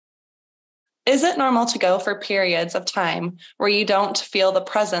Is it normal to go for periods of time where you don't feel the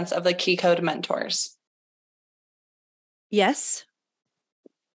presence of the Keycode mentors? Yes,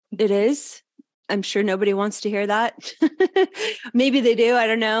 it is. I'm sure nobody wants to hear that. Maybe they do. I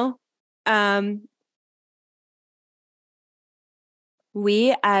don't know.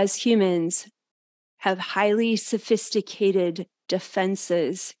 We as humans have highly sophisticated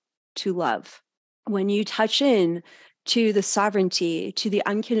defenses to love. When you touch in to the sovereignty, to the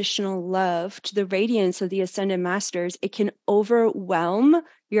unconditional love, to the radiance of the ascended masters, it can overwhelm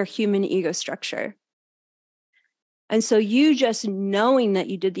your human ego structure. And so you just knowing that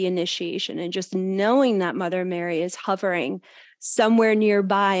you did the initiation and just knowing that Mother Mary is hovering somewhere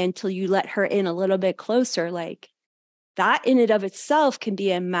nearby until you let her in a little bit closer, like that in and of itself can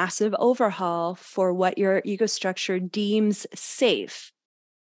be a massive overhaul for what your ego structure deems safe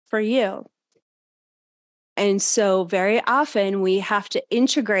for you. And so very often we have to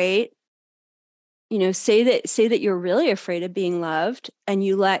integrate, say that you're really afraid of being loved and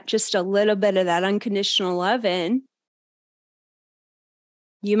you let just a little bit of that unconditional love in.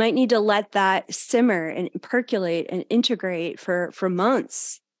 You might need to let that simmer and percolate and integrate for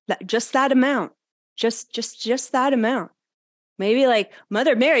months. Just that amount. Just that amount. Maybe like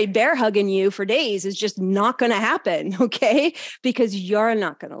Mother Mary bear hugging you for days is just not going to happen, okay? Because you're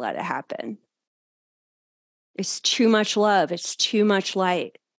not going to let it happen. It's too much love. It's too much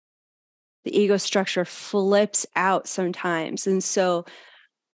light. The ego structure flips out sometimes. And so,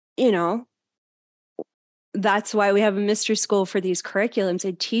 that's why we have a mystery school for these curriculums.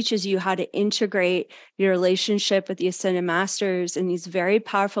 It teaches you how to integrate your relationship with the Ascended Masters in these very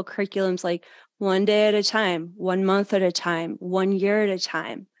powerful curriculums, like 1 day at a time, 1 month at a time, 1 year at a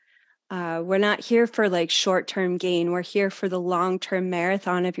time. We're not here for like short-term gain. We're here for the long-term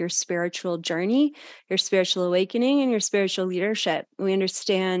marathon of your spiritual journey, your spiritual awakening, and your spiritual leadership. We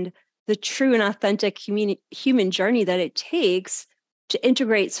understand the true and authentic human journey that it takes to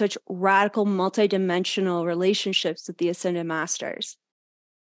integrate such radical multidimensional relationships with the Ascended Masters.